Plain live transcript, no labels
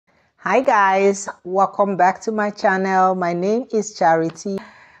Hi guys, welcome back to my channel. My name is Charity.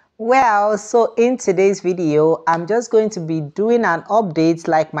 Well, so in today's video, I'm just going to be doing an update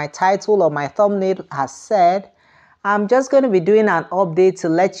like my title or my thumbnail has said. I'm just going to be doing an update to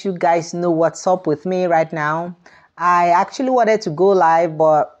let you guys know what's up with me right now. I actually wanted to go live,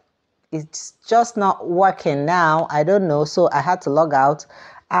 but it's just not working now. I don't know, so I had to log out.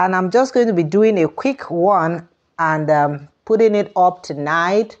 And I'm just going to be doing a quick one and putting it up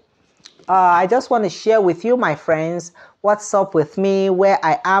tonight. I just want to share with you, my friends, what's up with me, where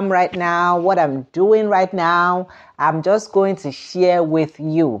I am right now, what I'm doing right now. I'm just going to share with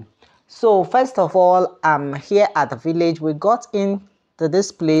you. So first of all, I'm here at the village. We got into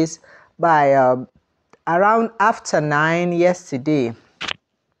this place by around after 9 yesterday,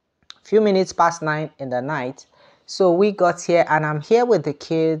 few minutes past 9 in the night. So we got here and I'm here with the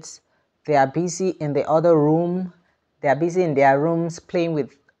kids. They are busy in the other room. They are busy in their rooms playing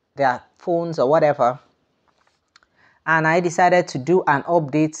with their phones or whatever. And I decided to do an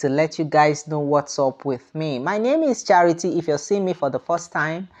update to let you guys know what's up with me. My name is Charity if you're seeing me for the first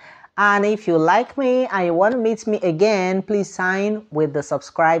time. And if you like me and you want to meet me again, please sign with the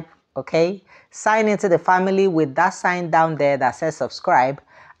subscribe, okay? Sign into the family with that sign down there that says subscribe.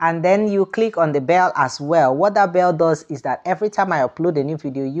 And then you click on the bell as well. What that bell does is that every time I upload a new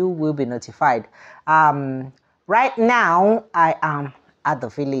video, you will be notified. Right now, I am at the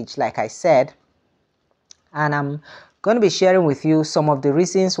village, like I said, and I'm going to be sharing with you some of the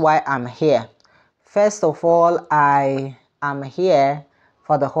reasons why I'm here. First of all, I am here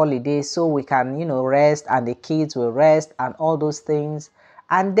for the holidays so we can, rest and the kids will rest and all those things.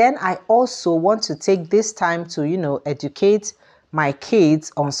 And then I also want to take this time to, educate my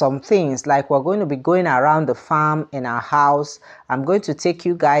kids on some things. Like we're going to be going around the farm in our house. I'm going to take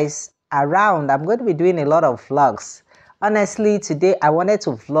you guys around. I'm going to be doing a lot of vlogs. Honestly, today I wanted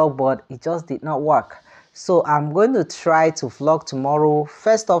to vlog, but it just did not work. So I'm going to try to vlog tomorrow.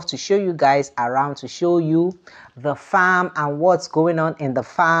 First off, to show you guys around, to show you the farm and what's going on in the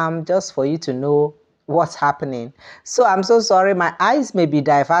farm, just for you to know what's happening. So I'm so sorry, my eyes may be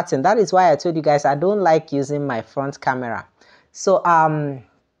diverting. That is why I told you guys I don't like using my front camera. So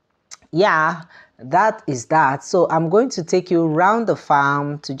yeah, that is that. So I'm going to take you around the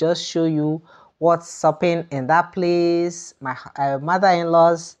farm to just show you what's happening in that place, my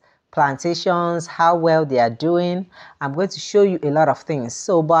mother-in-law's plantations, how well they are doing. I'm going to show you a lot of things.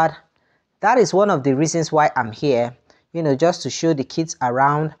 So but that is one of the reasons why I'm here, just to show the kids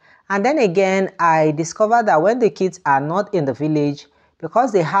around. And then again, I discovered that when the kids are not in the village,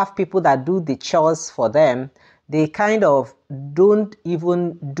 because they have people that do the chores for them, they kind of don't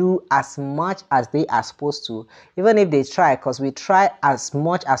even do as much as they are supposed to, even if they try, because we try as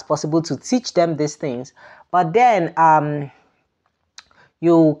much as possible to teach them these things. But then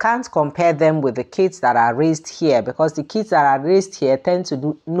you can't compare them with the kids that are raised here, because the kids that are raised here tend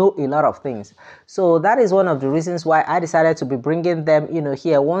to know a lot of things. So that is one of the reasons why I decided to be bringing them,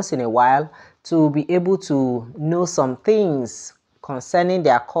 here once in a while, to be able to know some things concerning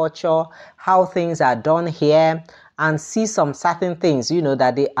their culture, how things are done here, and see some certain things,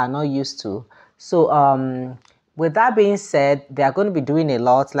 that they are not used to. So with that being said, they are going to be doing a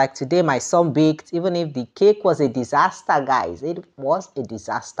lot. Like today, my son baked, even if the cake was a disaster, guys. It was a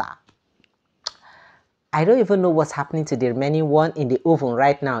disaster. I don't even know what's happening to the remaining one in the oven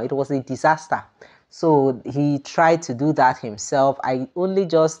right now. It was a disaster. So he tried to do that himself. I only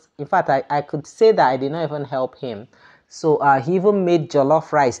just, in fact, I could say that I did not even help him. So he even made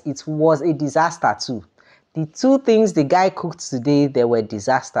jollof rice. It was a disaster too. The two things the guy cooked today, they were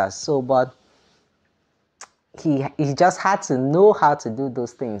disasters. So, but he just had to know how to do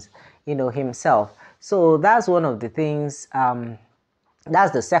those things, himself. So that's one of the things.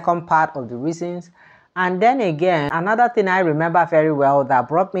 That's the second part of the reasons. And then again, another thing I remember very well that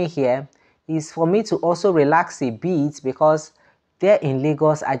brought me here is for me to also relax a bit, because there in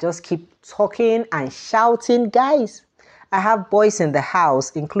Lagos, I just keep talking and shouting. Guys, I have boys in the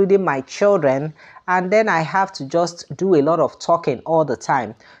house, including my children, and then I have to just do a lot of talking all the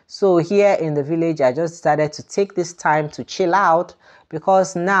time. So here in the village, I just decided to take this time to chill out,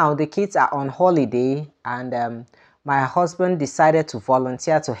 because now the kids are on holiday, and my husband decided to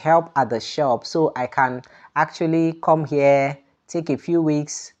volunteer to help at the shop, so I can actually come here, take a few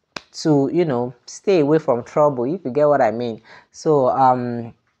weeks to, stay away from trouble, if you get what I mean. So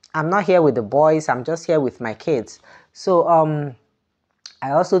I'm not here with the boys, I'm just here with my kids. So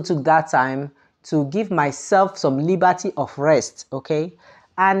I also took that time to give myself some liberty of rest, okay?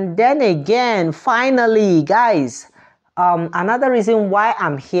 And then again, finally, guys, another reason why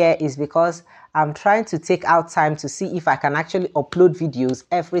I'm here is because I'm trying to take out time to see if I can actually upload videos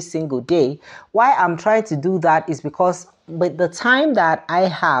every single day. Why I'm trying to do that is because with the time that I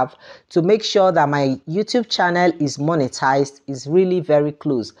have to make sure that my YouTube channel is monetized is really very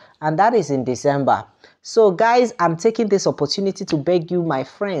close, and that is in December. So guys, I'm taking this opportunity to beg you, my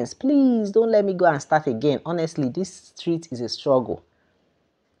friends, please don't let me go and start again. Honestly, this street is a struggle.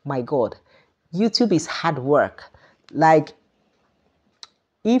 My God, YouTube is hard work. Like,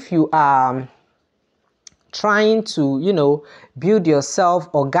 if you are trying to, build yourself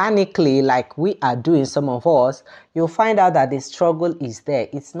organically like we are doing, some of us, you'll find out that the struggle is there.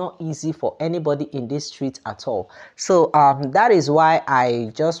 It's not easy for anybody in this street at all. So that is why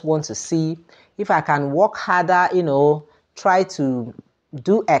I just want to see if I can work harder, try to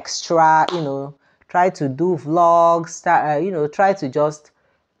do extra, try to do vlogs, try to just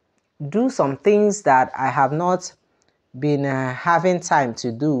do some things that I have not been having time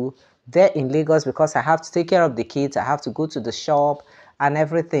to do there in Lagos, because I have to take care of the kids, I have to go to the shop and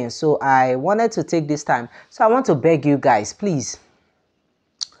everything. So I wanted to take this time. So I want to beg you guys, please,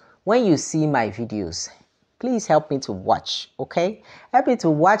 when you see my videos, please help me to watch, okay? Help me to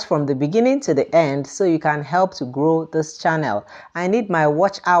watch from the beginning to the end so you can help to grow this channel. I need my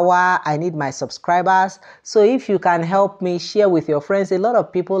watch hour, I need my subscribers. So if you can help me share with your friends, a lot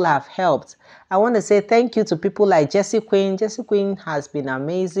of people have helped. I want to say thank you to people like Jessie Queen. Jessie Queen has been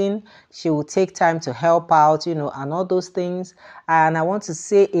amazing. She will take time to help out, and all those things. And I want to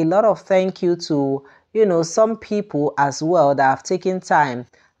say a lot of thank you to, some people as well that have taken time.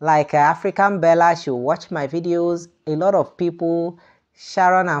 Like African Bella, she'll watch my videos. A lot of people,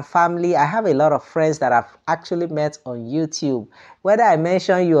 Sharon and family. I have a lot of friends that I've actually met on YouTube. Whether I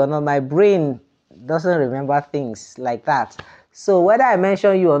mention you or not, my brain doesn't remember things like that. So whether I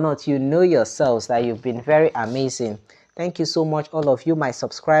mention you or not, you know yourselves that you've been very amazing. Thank you so much, all of you, my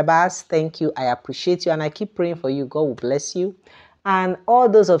subscribers. Thank you. I appreciate you, and I keep praying for you. God will bless you. And all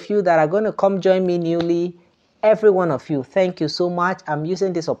those of you that are going to come join me newly, every one of you, thank you so much. I'm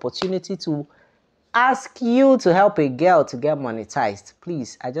using this opportunity to ask you to help a girl to get monetized.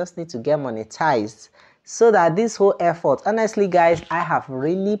 Please, I just need to get monetized so that this whole effort, honestly guys, I have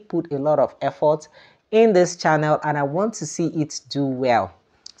really put a lot of effort in this channel and I want to see it do well.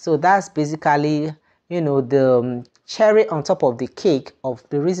 So that's basically, the cherry on top of the cake of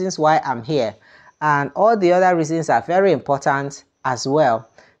the reasons why I'm here. And all the other reasons are very important as well.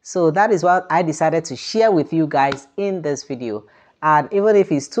 So that is what I decided to share with you guys in this video. And even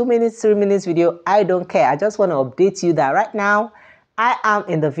if it's 2 minutes, 3 minutes video, I don't care. I just want to update you that right now I am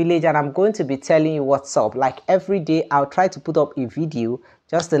in the village and I'm going to be telling you what's up. Like every day, I'll try to put up a video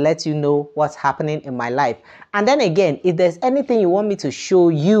just to let you know what's happening in my life. And then again, if there's anything you want me to show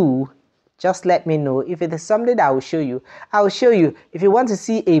you, just let me know. If it is something that I will show you, I will show you. If you want to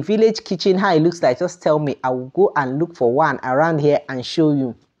see a village kitchen, how it looks like, just tell me. I will go and look for one around here and show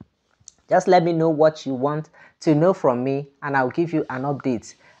you. Just let me know what you want to know from me and I'll give you an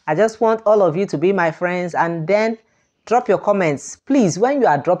update. I just want all of you to be my friends, and then drop your comments. Please, when you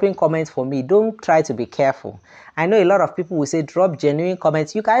are dropping comments for me, don't try to be careful. I know a lot of people will say drop genuine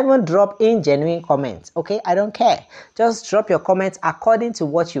comments. You can even drop ingenuine comments, okay? I don't care. Just drop your comments according to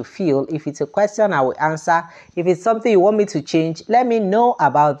what you feel. If it's a question, I will answer. If it's something you want me to change, let me know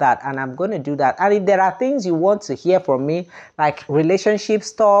about that and I'm going to do that. And if there are things you want to hear from me, like relationship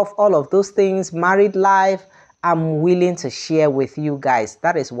stuff, all of those things, married life, I'm willing to share with you guys.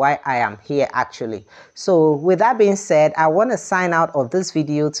 That is why I am here actually. So with that being said, I want to sign out of this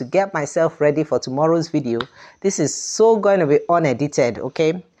video to get myself ready for tomorrow's video. This is so going to be unedited,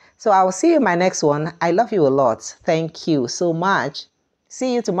 okay? So I will see you in my next one. I love you a lot. Thank you so much.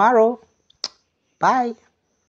 See you tomorrow. Bye.